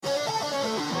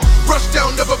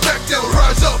down, never back down,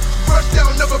 rise up. Rush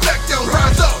down, never back down,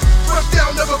 rise up. Rush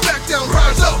down, never back down,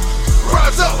 rise up.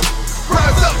 Rise up,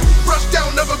 rise up. Rush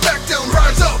down, never back down,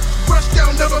 rise up. Rush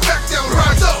down, never back down,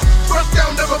 rise up. Rush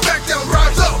down, never back down,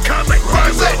 rise up.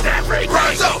 Rise up,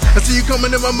 rise up. I see you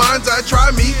coming in my mind's eye,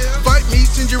 try me. Fight me,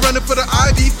 since you're running for the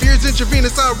ID. Fears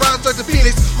intravenous, I rise like the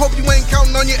Phoenix. Hope you ain't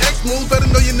counting on your X move. Better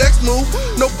know your next move.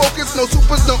 No focus, no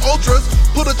supers, no ultras.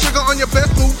 Pull the trigger on your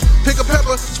best move. Pick a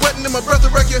pepper, sweating in my breath to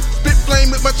wreck you. Spit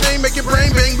flame with my chain, make your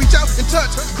brain bang. Reach out and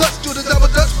touch, clutch to the double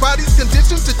dutch. Body's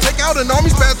conditioned to take out an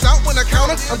army. Spats out when I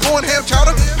counter. I'm going ham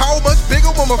chowder. Power much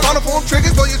bigger when my final form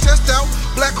triggers. Blow your chest out.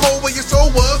 Black hole where your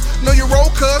soul was. Know your roll,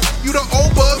 cuz you the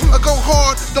old buzz. I go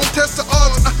hard, don't test the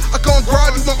odds. I go and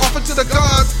grind, you gon' offer to the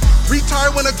gods.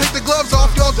 Retire when I take the gloves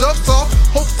off, y'all dub soft.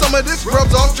 Hope some of this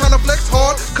rubs off. Tryna flex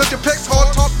hard, cause your pecs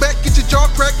hard. Talk back, get your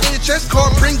jaw cracked and your chest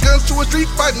caught. Bring guns to a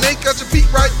street fight and ain't got your feet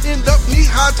right. End up knee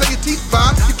high till your teeth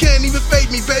fire. You can't even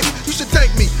fade me, baby, you should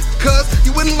thank me. Cause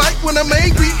you wouldn't like when I'm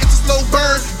angry. It's a slow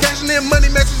burn, cashing in money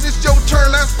matches, it's your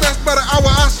turn. I smash by the hour,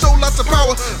 I show lots of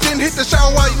power. Then hit the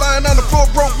shower while you lying on the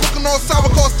floor broke. Looking all sour,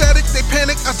 call static, they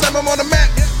panic, I slam them on the mat.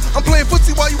 I'm playing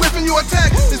footsie while you whipping, you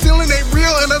attack. The ceiling ain't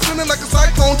real and I'm spinning like a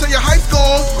cyclone till your hype's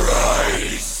gone.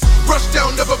 Rise. Rush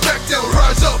down, never back down,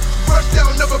 rise up. Rush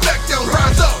down, never back down,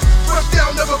 rise up. Rush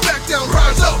down, never back down,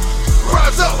 rise up.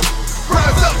 Rise up,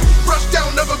 rise up. Rush down,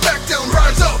 never back down,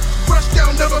 rise up. Rush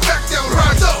down, never back down,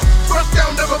 rise up. Rush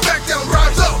down, never back down,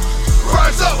 rise up.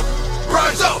 Rise up,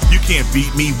 rise up. You can't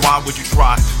beat me, why would you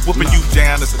try? Whooping you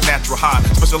down is a natural high.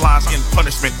 Specialized in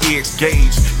punishment, EX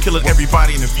gauge. Killing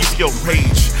everybody in a VCO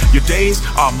rage. Your days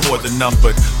are more than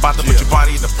numbered. About to put your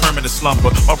body in a permanent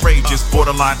slumber. Outrageous,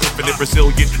 borderline, infinite,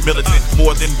 resilient, militant,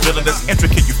 more than villainous,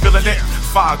 intricate, you feeling it?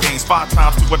 5 games, 5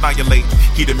 times to annihilate.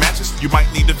 Heated matches, you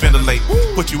might need to ventilate.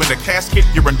 Put you in a casket,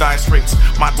 you're in dire straits.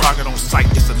 My target on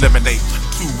sight is eliminate.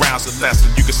 2 rounds or less,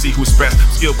 and you can see who's best.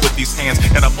 Skilled with these hands,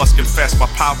 and I must confess, my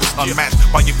power's unmatched.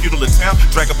 By your futile attempt,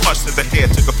 drag a punch to the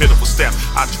head, took a pitiful step.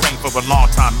 I trained for a long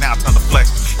time, now time to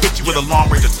flex. Hit you with a long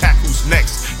range attack, who's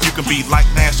next? You can be like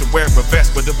Nash and wear a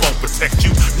vest, but it won't protect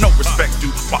you. No respect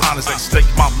due, my honor's at stake,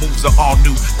 my moves are all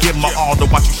new. Give my all to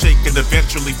watch you shake and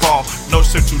eventually fall. No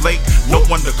sir, too late, no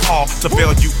one to call to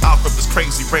bail you out from this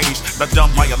crazy rage. Not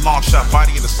done by a long shot,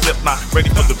 body in a slip knot. Ready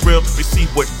for the real, we see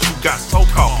what you got.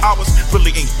 So-called powers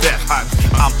really ain't that hot.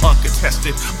 I'm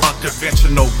uncontested,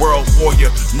 unconventional world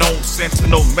warrior. No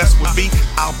sentinel mess with me,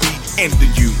 I'll be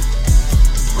ending you.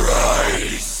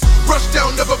 Rise. Rush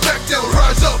down, never back down,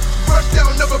 rise up. Rush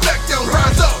down, never back down,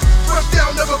 rise up. Rush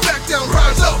down, never back down,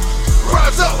 rise up.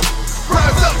 Rise up,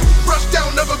 rise up. Rush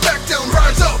down, never back down,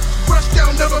 rise up. Rush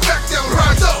down, never back down,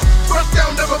 rise up. Rush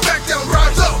down, never back down,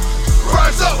 rise up.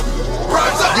 Rise up,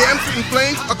 rise up. Yeah, I'm shooting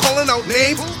flames, I'm calling out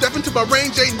names. Step into my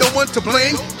range, ain't no one to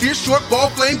blame. Dear short, ball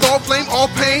flame, all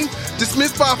pain.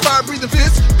 Dismissed by a fire-breathing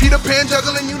fist. Peter Pan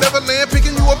juggling, you never land.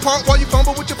 Picking you apart while you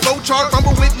fumble with your flow chart.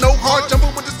 Rumble with no heart,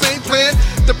 jumble with the same plan.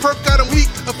 The perk got him weak,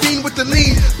 a fiend with the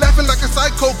lean. Laughing like a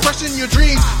psycho, crushing your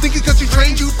dreams. Thinking cause you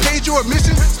trained, you paid your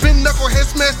admission. Spin knucklehead,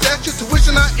 smash that your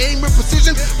tuition. I aim with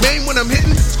precision, main when I'm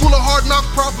hitting. School of hard knocks,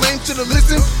 prop lame to the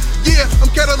listen. Yeah,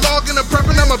 I'm cataloging, I'm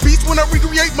prepping. I'm a beast when I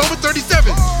recreate moment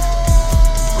 37.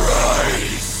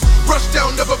 Rise. Rush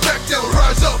down, never back down,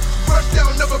 rise up. Rush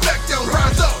down, never back down,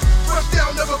 rise up. Rush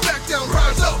down, never back down,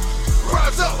 rise up.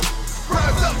 Rise up,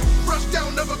 rise up. Rush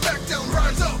down, never back down,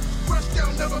 rise up. Rush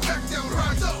down, never back down,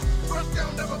 rise up. Rush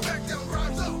down, never back down,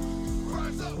 rise up.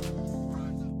 Rise up.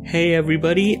 Hey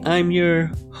everybody, I'm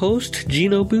your host,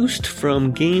 Gino Boost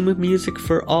from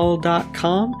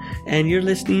GameMusicForAll.com, and you're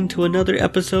listening to another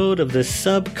episode of the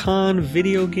Subcon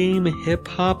Video Game Hip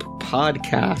Hop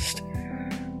Podcast.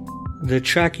 The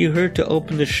track you heard to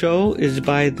open the show is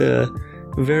by the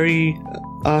very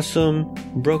awesome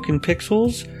Broken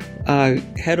Pixels.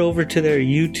 Head over to their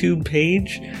YouTube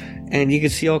page and you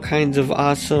can see all kinds of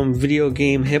awesome video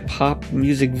game hip hop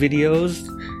music videos.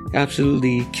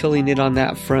 Absolutely killing it on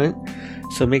that front.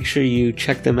 So make sure you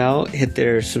check them out, hit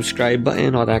their subscribe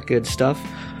button, all that good stuff.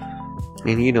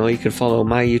 And you can follow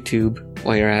my YouTube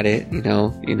while you're at it,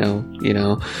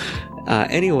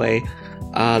 Anyway,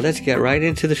 let's get right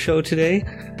into the show today.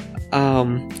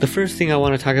 The first thing I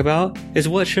want to talk about is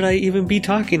what should I even be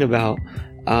talking about?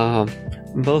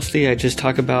 Mostly I just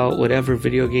talk about whatever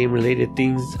video game related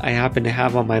things I happen to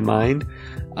have on my mind.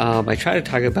 I try to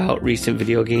talk about recent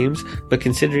video games, but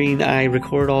considering I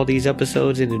record all these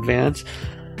episodes in advance,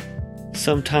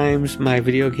 sometimes my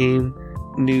video game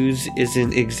news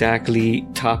isn't exactly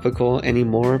topical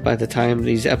anymore by the time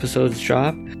these episodes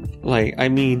drop.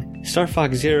 Star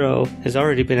Fox Zero has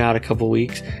already been out a couple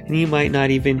weeks, and you might not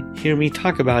even hear me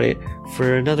talk about it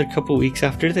for another couple weeks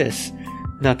after this.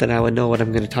 Not that I would know what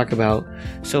I'm going to talk about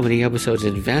so many episodes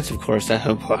in advance, of course.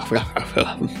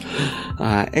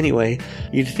 Anyway,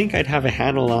 you'd think I'd have a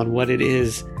handle on what it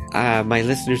is my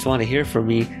listeners want to hear from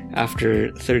me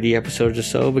after 30 episodes or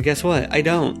so, but guess what? I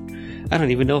don't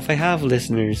even know if I have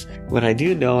listeners. But I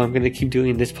do know I'm going to keep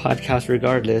doing this podcast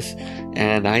regardless,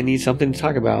 and I need something to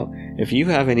talk about. If you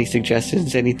have any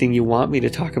suggestions, anything you want me to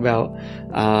talk about,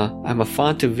 I'm a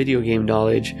font of video game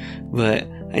knowledge, but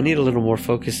I need a little more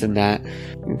focus than that.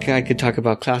 I could talk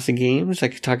about classic games. I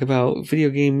could talk about video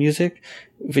game music,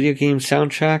 video game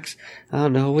soundtracks. I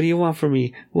don't know. What do you want from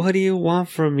me? What do you want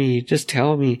from me? Just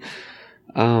tell me.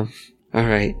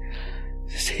 Alright.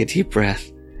 Just take a deep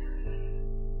breath.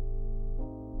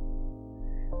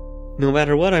 No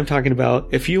matter what I'm talking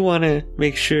about, if you want to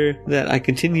make sure that I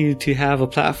continue to have a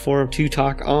platform to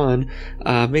talk on,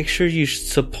 make sure you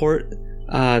support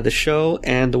the show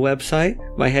and the website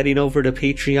by heading over to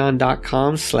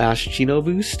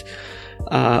patreon.com/GenoBoost.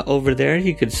 Over there,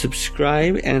 you could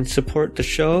subscribe and support the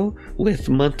show with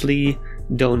monthly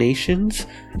donations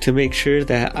to make sure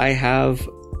that I have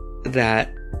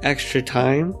that extra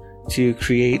time to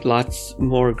create lots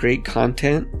more great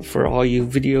content for all you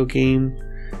video game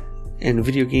and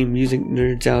video game music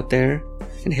nerds out there,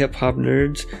 and hip-hop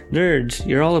nerds. Nerds,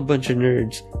 you're all a bunch of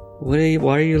nerds. Why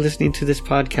are you listening to this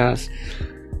podcast?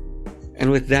 And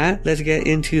with that, let's get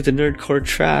into the nerdcore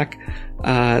track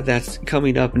that's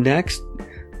coming up next.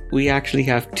 We actually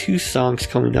have 2 songs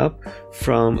coming up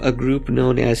from a group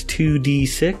known as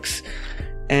 2D6,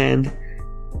 and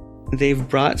they've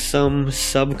brought some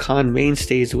SubCon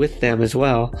mainstays with them as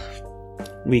well,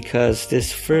 because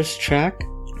this first track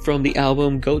from the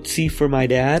album Goatsy for My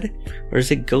Dad, or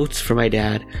is it Goats for My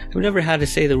Dad? I've never had to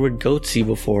say the word Goatsy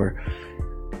before,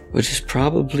 which is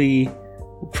probably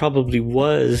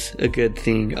was a good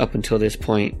thing up until this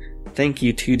point. Thank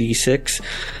you, 2D6.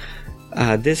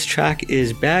 This track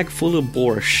is Bag Full of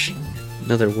Borscht,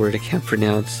 another word I can't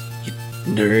pronounce, you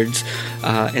nerds.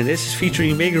 And this is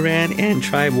featuring Mega Ran and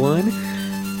Tribe One.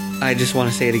 I just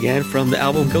want to say it again, from the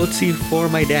album Goatsy for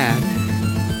My Dad.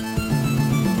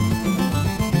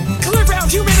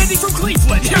 Humanity from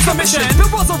Cleveland, here's the mission.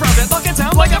 Build walls around it, lock it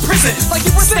down like a prison. Like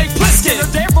you were Snake Plissken or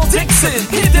Daryl Dixon,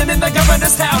 hidden in the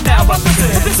governor's town now. But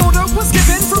listen, if this order was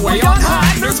given from way on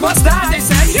high, nerds must die, they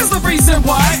said. Here's the reason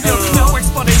why. No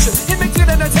explanation, it makes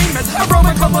good entertainment. A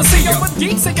Roman Colosseum with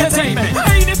geeks and containment.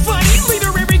 Ain't it funny?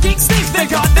 Literary geeks think they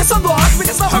got this unlocked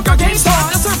because the Hunger Games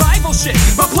taught the survival shit.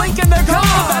 But blink and they're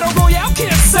gone. Battle Royale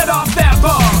kids set off that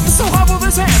bomb. So how will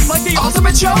this end? Like the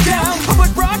ultimate showdown.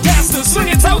 Public broadcasters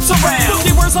swinging totes around.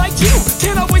 Viewers like you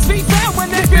can't always be found when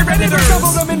they fear editors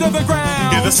double them into the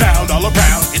ground. Hear the sound all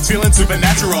around, it's feeling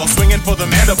supernatural. Swinging for the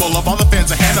mandible of all the fans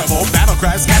of Hannibal. Battle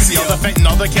cries Cassio, the Fenton,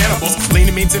 all the cannibals.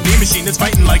 Leaning mean to be machine is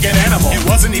fighting like an animal. It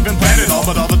wasn't even planned at all,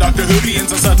 but all the Doctor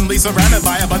Whovians are suddenly surrounded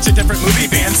by a bunch of different movie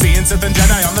fans. Seeing Sith and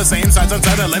Jedi on the same sides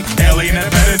unsettling. Alien and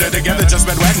Predator together just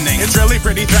bedwetting. It's really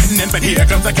pretty threatening, but here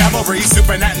comes the cavalry.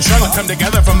 Super Nat and Sherlock come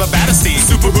together from the Battlesea.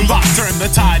 Super Gulak turn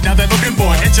the tide, now they're looking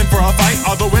bored. Itching for a fight,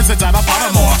 all the wizards out of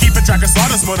Pottermore. Keeping track of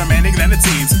slaughter's more demanding than it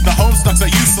seems. The Homestucks are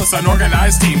useless,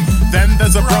 unorganized team. Then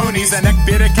there's the bronies and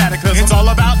neck-bearded cataclysm. It's all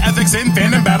about ethics in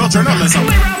fan and battle journalism.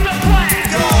 Clear out the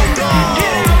flag! Go, go!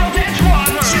 Get out of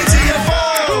Edgewater!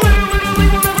 GTFO! Literally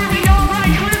will never be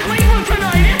alright. Clear Cleveland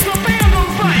tonight, it's a fandom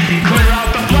fight! Clear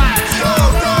out the flats! Go,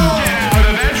 go! Get out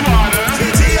of Edgewater!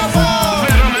 GTFO!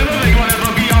 Literally will never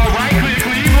be alright. Clear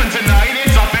Cleveland tonight,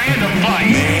 it's a fandom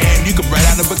fight! Man, you can write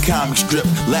out of a comic strip.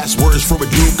 Last words for a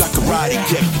dude got karate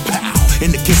kick. Pow! In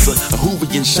the kisser, a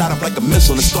Hoovian shot up like a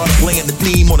missile and started playing the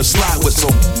theme on a slide whistle.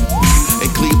 In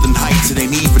Cleveland Heights, it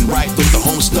ain't even right. But the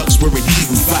Homestucks were an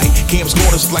even fight. Camps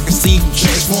corners like a scene from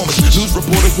Transformers. News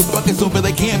reporters with buckets over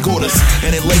their camcorders.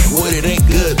 And in Lakewood, it ain't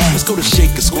good. Let's go to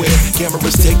Shaker Square.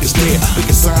 Cameras take a stare.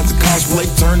 Picking signs of cosplay,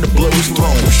 turn to blows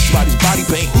thrown. Body's body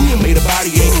paint, made a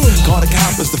body ache. Call the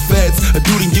coppers, the feds. A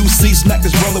dude in UC smacked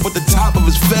his brother with the top of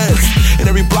his feds. And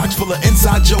every block's full of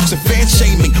inside jokes and fan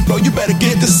shaming. Bro, you better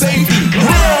get to safety. Go, go!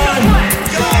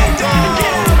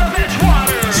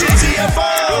 GTFO!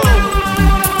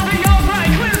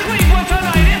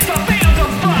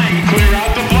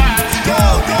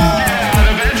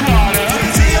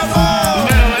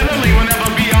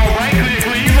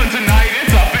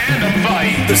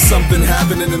 There's something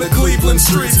happening in the Cleveland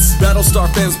streets.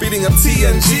 Battlestar fans beating up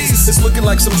TNGs. It's looking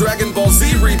like some Dragon Ball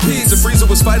Z repeats. If Frieza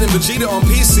was fighting Vegeta on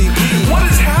PCB. What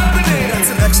is happening? That's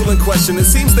an excellent question. It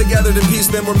seems they gathered in peace,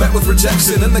 then were met with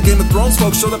rejection. And the Game of Thrones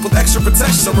folks showed up with extra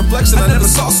protection. On reflection, I never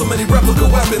saw so many replica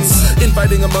weapons.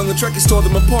 Infighting among the Trekkies tore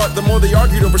them apart. The more they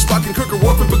argued over Spock and Kirk or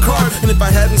Worf and Picard. And if I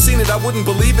hadn't seen it, I wouldn't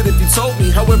believe it if you told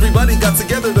me how everybody got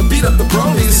together to beat up the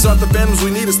bronies. These aren't the phantoms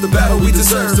we need, it's the battle we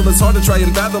deserve. Still, it's hard to try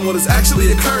and fathom what has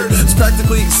actually occurred. It's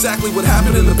practically exactly what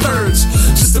happened in The Purge.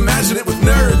 Just imagine it with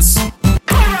nerds.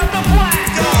 Clear out the flag.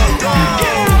 Go, go.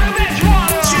 Get out of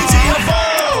Edgewater. GTFO.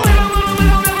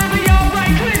 It'll never be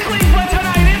alright. Clear Cleveland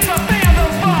tonight. It's a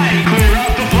fandom fight. Clear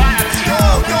out the flats. Go,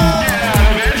 go. Get out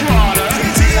of Edgewater.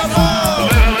 GTFO.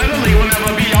 Literally will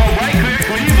never be alright. Clear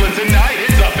Cleveland tonight.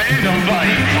 It's a fandom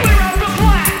fight. Clear out the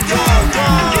flats. Go, go.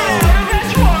 Get out of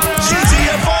Edgewater.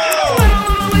 GTFO.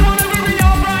 Literally will never be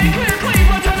alright. Clear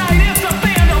Cleveland tonight. It's a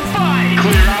fandom fight.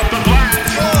 Clear out the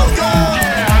flats. Go, go.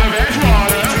 Get out of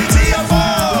Edgewater. GTFO.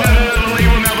 Literally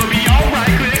will never be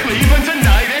alright. Clear Cleveland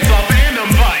tonight. It's a fandom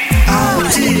fight.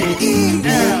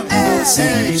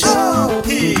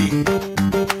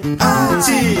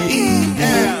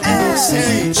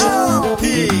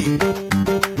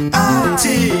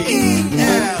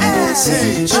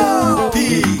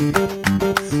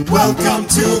 Welcome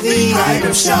to the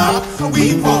item shop.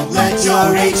 We won't let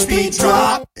your HP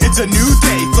drop. It's a new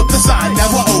day, flip the side, now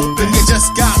we're open. You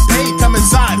just got paid, come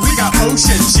inside. We got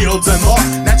potions, shields, and more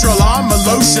natural armor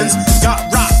lotions.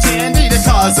 Got rock candy to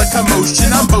cause a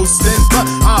commotion. I'm boasting, but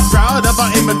I'm proud of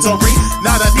our inventory.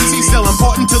 Not a PC, still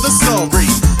important to the story.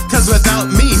 Cause without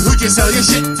me, who'd you sell your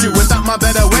shit to? Without my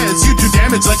better wares, you do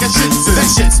damage like a shih tzu. That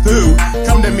shit's poo.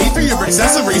 Come to me for your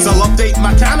accessories. I'll update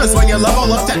my counters when you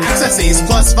level up to accessories.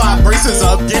 Plus 5 braces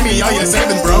up, give me all your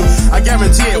savings, bro. I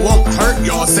guarantee it won't hurt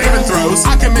your saving throws.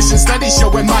 I commission studies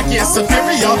showing my gear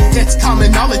superior. It's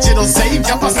common knowledge, it'll save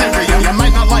your posterior. You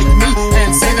might not like me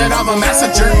and say that I'm a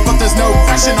massacre, but there's no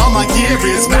question all my gear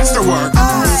is masterwork.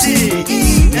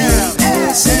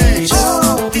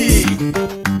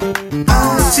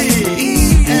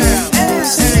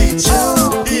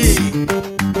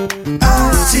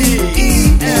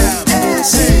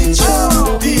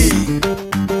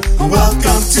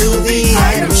 Welcome to the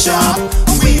item shop.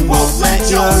 We won't let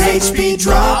your HP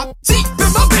drop. Deep in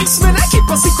my basement, I keep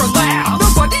a secret lab.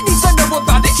 Nobody needs to know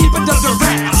about it, keep it under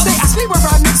wraps. They ask me where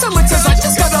I mix elixirs, I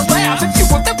just gotta laugh. If you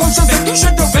want that potion, then you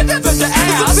should know better than to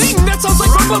ask. The thing that sounds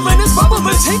like rumbling is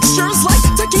bubbling tinctures. Like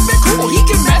to keep it cool, he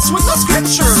can mess with the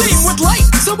scriptures. Same with light,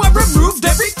 so I removed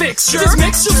every fixture. This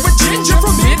mixture with ginger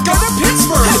from Midgard to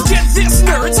Pittsburgh. And get this,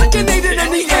 nerds, I can aid in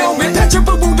any ailment. Patch up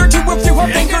a wound or two if you are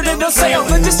anchored in a sail.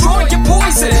 And destroy your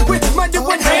poison with my new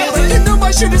inhalant. You know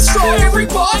my shit is strong, every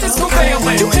bond is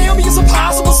covalent. You hail me as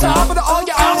impossible, stopping all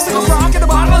your obstacles. Rocking the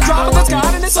bottle and dropping the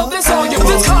sky, and it's something soluble.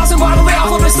 This causing bodily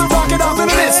awfulness to rock it up in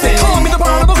an instant. Call me the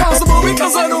Barnable Constable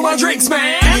because I know my drinks,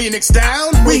 man. Phoenix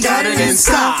down, we got it in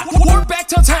stock. We're back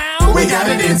to town, We got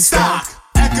it in stock.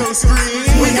 Echo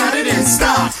Screen, we got it in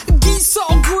stock. geese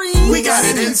all green, We got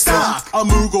it in stock. A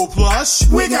Moogle plush,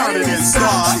 we got it in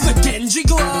stock. the Genji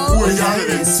glove, We got it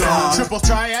in stock. Triple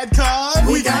Triad card,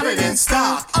 we got it in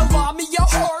stock. allow me your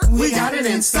heart, We got it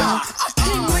in stock. a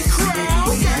kingly crown,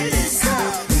 we got it in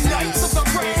stock. Knights of the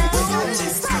Round, we got it in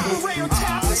stock. Rare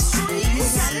tapestry, we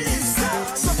got it in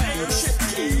stock. Some airship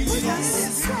keys, we got it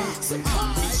in stock. Some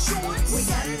high shorts, we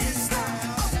got it in stock.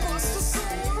 A Buster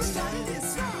sword, we got it in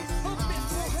stock. A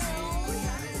mithril helm, we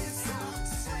got it in stock.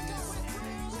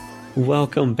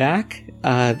 Welcome back.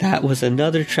 That was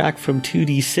another track from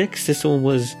 2D6. This one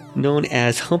was known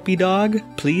as Humpy Dog.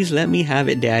 Please let me have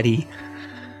it, Daddy.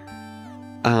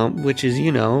 Which is,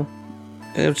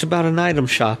 it's about an item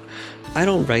shop. I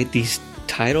don't write these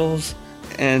titles.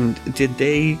 And did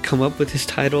they come up with this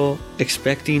title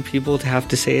expecting people to have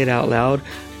to say it out loud?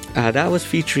 That was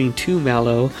featuring 2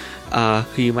 Mallow,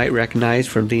 who you might recognize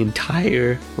from the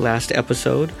entire last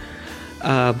episode.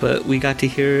 But we got to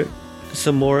hear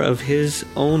some more of his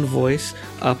own voice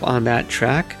up on that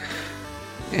track.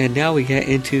 And now we get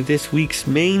into this week's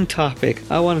main topic.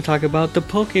 I want to talk about the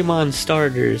Pokemon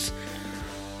starters.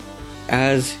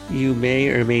 As you may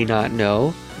or may not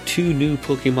know, 2 new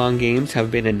Pokemon games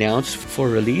have been announced for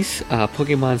release.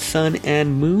 Pokemon Sun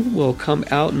and Moon will come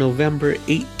out November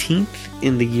 18th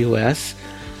in the US.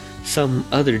 Some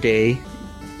other day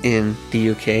in the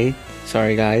UK.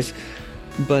 Sorry guys.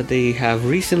 But they have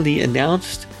recently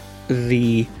announced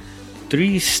the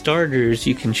 3 starters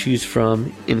you can choose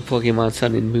from in Pokemon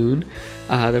Sun and Moon.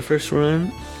 The first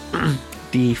one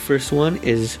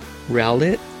is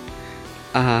Rowlet,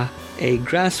 a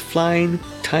grass-flying,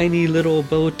 tiny little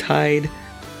bow-tied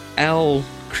owl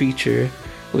creature,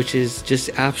 which is just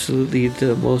absolutely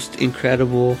the most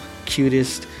incredible,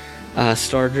 cutest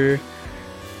starter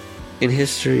in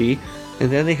history.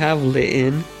 And then they have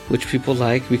Litten, which people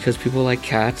like because people like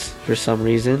cats for some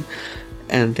reason.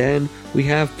 And then we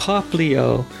have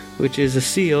Poplio, which is a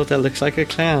seal that looks like a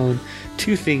clown.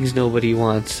 Two things nobody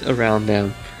wants around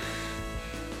them.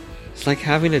 It's like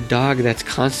having a dog that's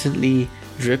constantly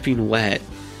dripping wet,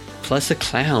 plus a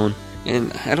clown.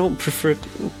 And I don't prefer...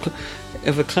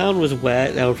 If a clown was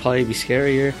wet, that would probably be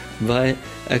scarier, but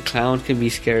a clown can be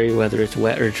scary whether it's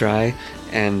wet or dry,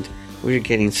 and we're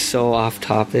getting so off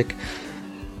topic.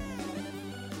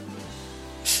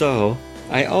 So,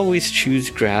 I always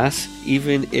choose grass,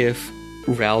 even if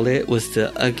Rowlet was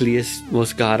the ugliest,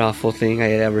 most god-awful thing I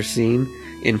had ever seen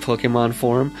in Pokemon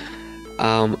form.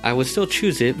 I would still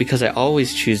choose it because I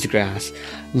always choose grass.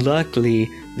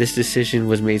 Luckily, this decision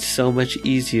was made so much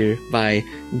easier by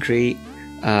great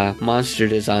monster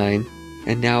design,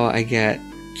 and now I get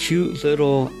cute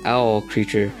little owl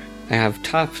creature. I have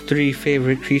top 3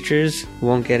 favorite creatures,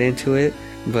 won't get into it,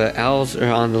 but owls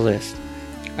are on the list.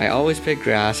 I always pick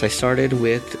grass. I started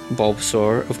with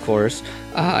Bulbasaur, of course.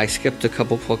 I skipped a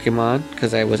couple Pokemon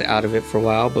because I was out of it for a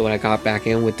while, but when I got back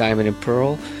in with Diamond and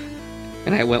Pearl,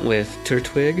 and I went with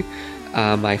Turtwig,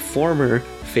 my former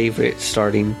favorite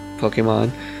starting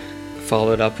Pokemon,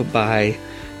 followed up by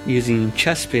using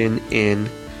Chespin in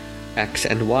X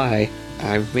and Y.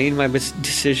 I've made my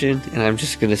decision, and I'm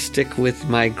just going to stick with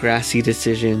my grassy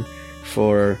decision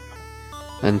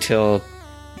until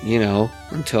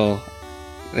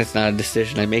it's not a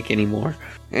decision I make anymore.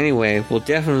 Anyway, we'll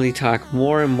definitely talk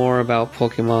more and more about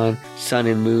Pokemon Sun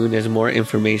and Moon as more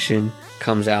information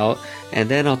comes out, and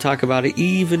then I'll talk about it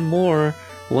even more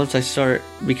once I start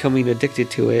becoming addicted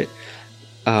to it,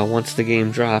 once the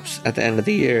game drops at the end of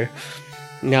the year.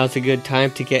 Now's a good time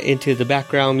to get into the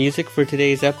background music for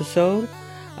today's episode.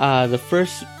 The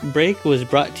first break was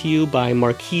brought to you by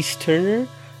Marquise Turner.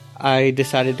 I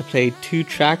decided to play 2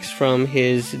 tracks from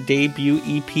his debut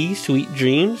EP, Sweet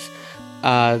Dreams.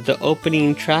 The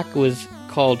opening track was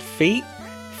called Fate,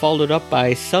 followed up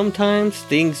by Sometimes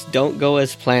Things Don't Go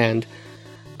As Planned.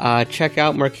 Check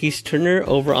out Marquise Turner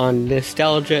over on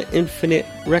Nostalgia Infinite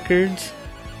Records.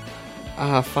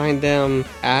 Find them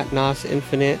at Nos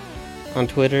Infinite on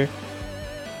Twitter.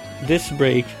 This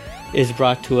break is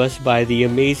brought to us by the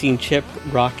amazing chip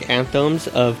rock anthems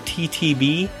of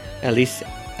TTB. At least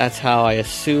that's how I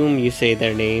assume you say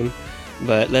their name,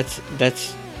 but let's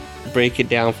break it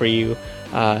down for you.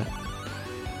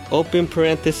 Open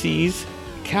parentheses,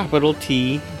 capital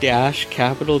T, dash,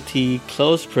 capital T,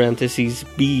 close parentheses,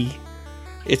 B.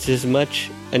 It's as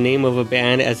much a name of a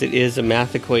band as it is a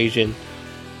math equation.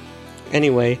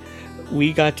 Anyway,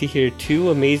 we got to hear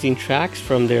 2 amazing tracks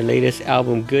from their latest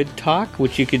album, Good Talk,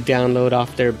 which you could download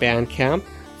off their Bandcamp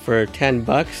for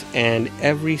 $10, and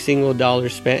every single dollar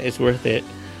spent is worth it.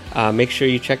 Make sure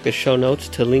you check the show notes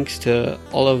to links to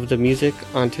all of the music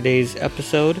on today's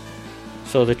episode.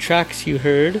 So the tracks you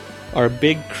heard are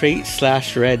Big Crate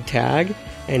 / Red Tag,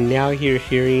 and now you're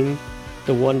hearing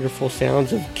the wonderful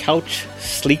sounds of Couch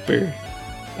Sleeper.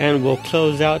 And we'll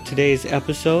close out today's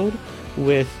episode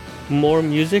with more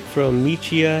music from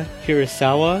Michiya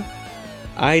Hirasawa.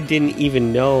 I didn't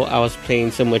even know I was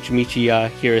playing so much Michiya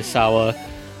Hirasawa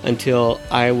until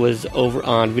I was over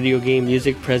on Video Game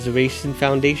Music Preservation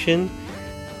Foundation,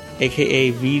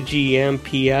 aka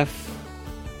VGMPF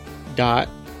dot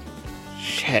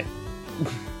shit.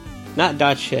 Not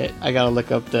dot shit. I gotta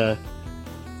look up the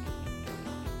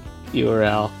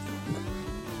URL.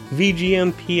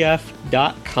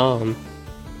 VGMPF.com.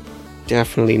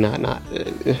 Definitely not.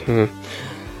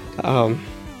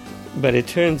 But it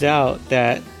turns out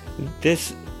that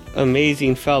this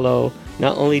amazing fellow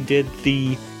not only did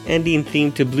the ending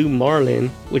theme to Blue Marlin,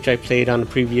 which I played on a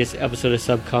previous episode of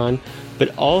Subcon,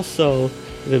 but also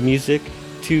the music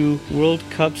to World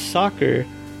Cup Soccer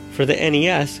for the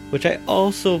NES, which I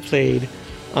also played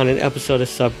on an episode of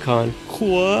Subcon.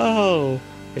 Whoa!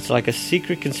 It's like a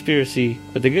secret conspiracy,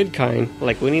 but the good kind,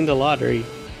 like winning the lottery.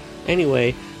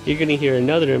 Anyway, you're going to hear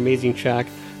another amazing track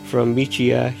from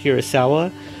Michiya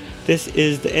Hirasawa. This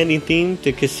is the ending theme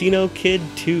to Casino Kid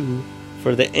 2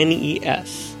 for the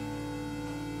NES.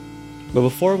 But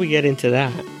before we get into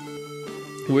that,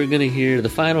 we're going to hear the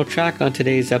final track on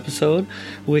today's episode,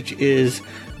 which is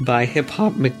by Hip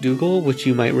Hop McDougal, which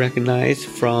you might recognize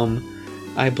from,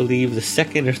 I believe, the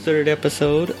 2nd or 3rd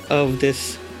episode of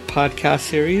this podcast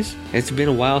series. It's been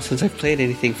a while since I've played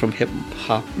anything from Hip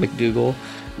Hop McDougal,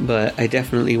 but I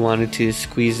definitely wanted to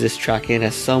squeeze this track in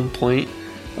at some point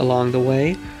along the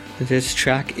way. This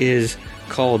track is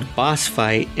called Boss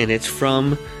Fight, and it's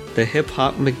from the Hip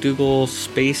Hop McDougal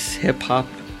Space Hip Hop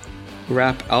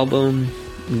Rap album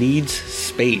Needs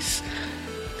Space.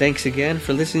 Thanks again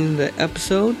for listening to the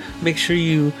episode. Make sure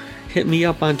you hit me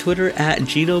up on Twitter at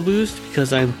GenoBoost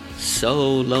because I'm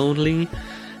so lonely.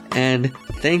 And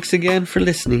thanks again for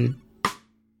listening.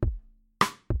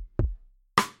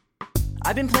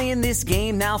 I've been playing this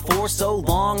game now for so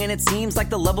long, and it seems like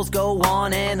the levels go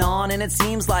on, and it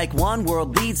seems like one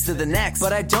world leads to the next,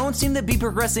 but I don't seem to be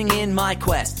progressing in my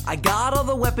quest. I got all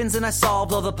the weapons and I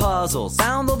solved all the puzzles,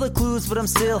 found all the clues, but I'm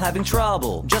still having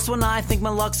trouble. Just when I think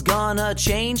my luck's gonna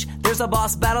change, there's a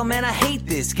boss battle, man, I hate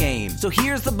this game. So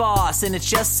here's the boss, and it's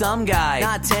just some guy,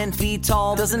 not 10 feet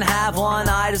tall, doesn't have one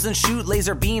eye, doesn't shoot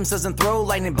laser beams, doesn't throw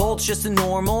lightning bolts, just a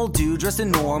normal dude dressed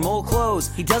in normal clothes.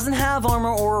 He doesn't have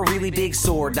armor or a really big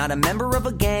sword, not a member of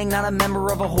a gang, not a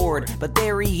member of a horde, but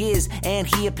there he is, and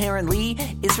he apparently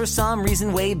is for some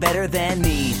reason way better than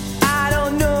me. I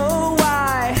don't know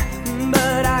why,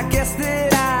 but I guess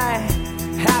that I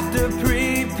have to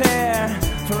prepare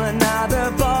for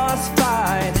another boss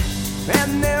fight,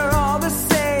 and they're all the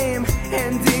same,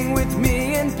 ending with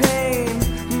me in pain,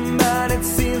 but it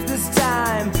seems this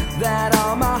time that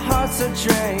all my hearts are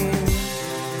drained.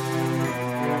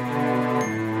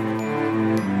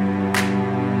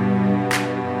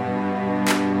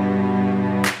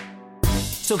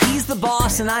 So he's the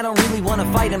boss and I don't really want to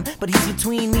fight him, but he's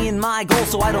between me and my goal,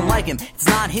 so I don't like him. It's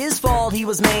not his fault he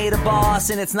was made a boss,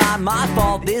 and it's not my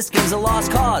fault this game's a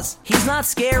lost cause. He's not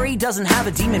scary, doesn't have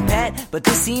a demon pet, but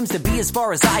this seems to be as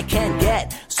far as I can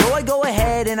get. So I go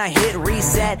ahead and I hit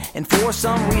reset, and for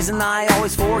some reason I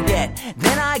always forget.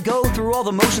 Then I go through all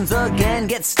the motions again,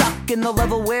 get stuck in the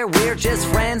level where we're just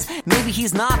friends. Maybe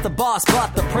he's not the boss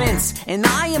but the prince, and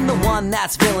I am the one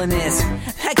that's villainous.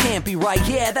 That can't be right,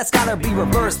 yeah, that's gotta be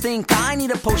reversed. Think I need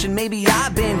a potion, maybe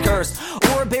I've been cursed,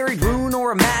 or a buried rune,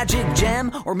 or a magic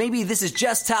gem, or maybe this is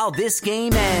just how this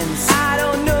game ends. I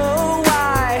don't know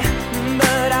why,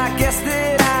 but I guess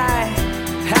that I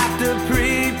have to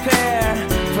prepare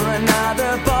for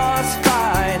another boss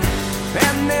fight,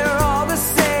 and they're all the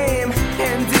same,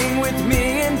 ending with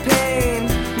me in pain,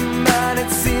 but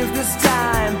it seems this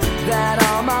time that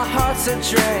all my hearts are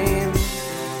drained.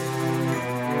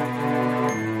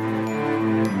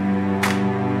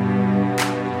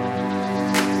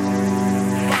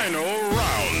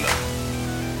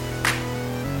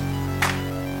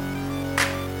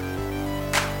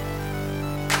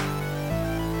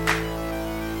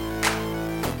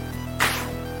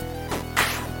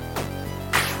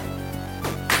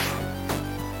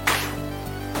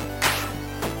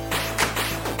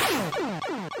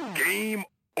 Game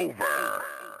over.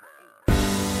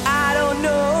 I don't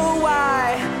know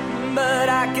why, but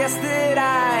I guess that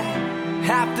I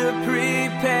have to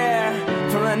prepare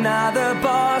for another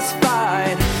boss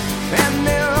fight, and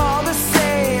they're all the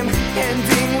same,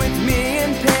 ending with me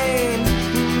in pain,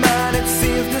 but it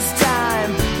seems this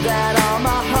time that all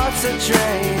my hearts are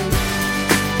drained.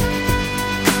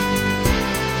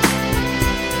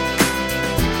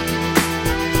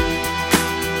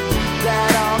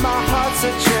 That all my hearts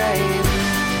are drained.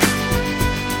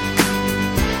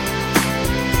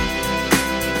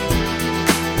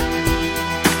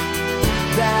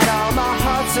 That all my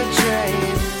hearts are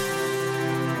drained.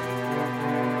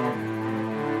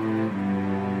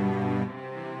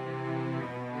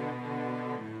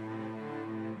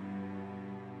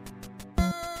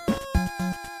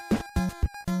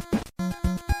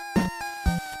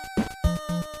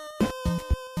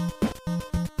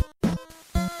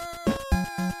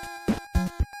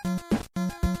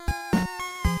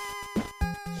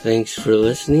 Thanks for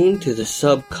listening to the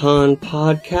SubCon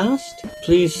podcast.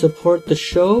 Please support the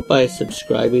show by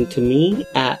subscribing to me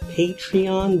at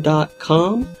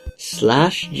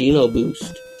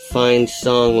patreon.com/GenoBoost. Find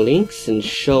song links and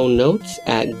show notes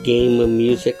at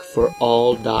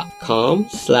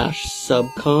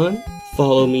gamemusicforall.com/subcon.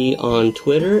 Follow me on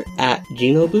Twitter at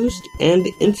GenoBoost and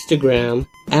Instagram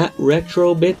at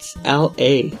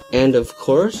RetroBitsLA. And of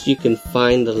course, you can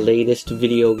find the latest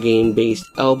video game-based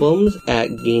albums at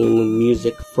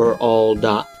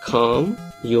GameMusicForAll.com.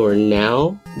 You're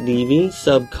now leaving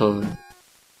SubCon.